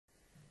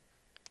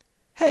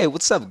Hey,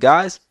 what's up,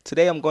 guys?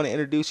 Today I'm going to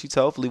introduce you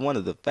to hopefully one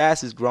of the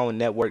fastest growing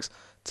networks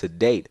to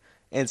date,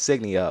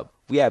 InsigniaHub.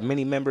 We have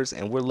many members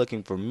and we're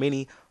looking for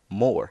many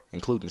more,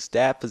 including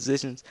staff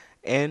positions,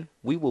 and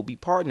we will be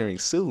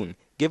partnering soon,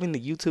 giving the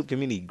YouTube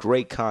community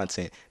great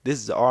content. This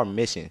is our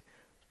mission.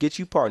 Get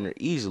you partnered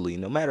easily,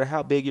 no matter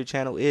how big your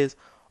channel is.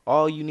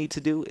 All you need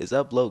to do is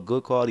upload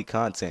good quality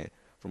content,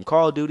 from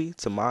Call of Duty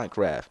to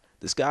Minecraft.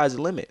 The sky's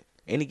the limit.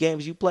 Any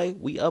games you play,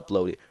 we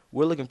upload it.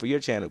 We're looking for your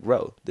channel to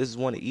grow. This is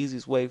one of the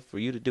easiest ways for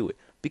you to do it.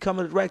 Become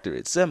a director.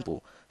 It's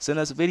simple. Send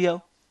us a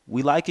video.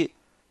 We like it.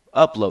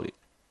 Upload it.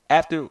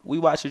 After we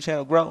watch your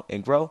channel grow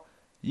and grow,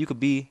 you could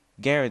be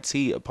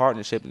guaranteed a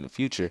partnership in the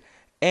future.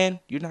 And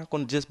you're not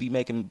going to just be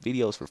making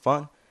videos for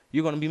fun.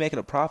 You're going to be making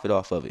a profit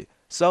off of it.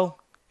 So,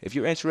 if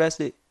you're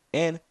interested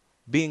in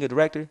being a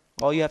director,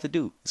 all you have to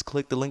do is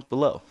click the link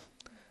below.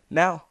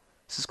 Now,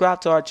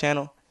 subscribe to our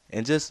channel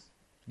and just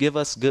give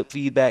us good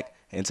feedback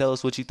and tell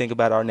us what you think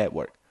about our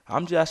network.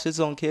 I'm Josh, the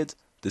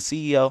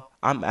CEO.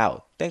 I'm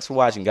out. Thanks for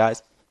watching,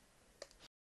 guys.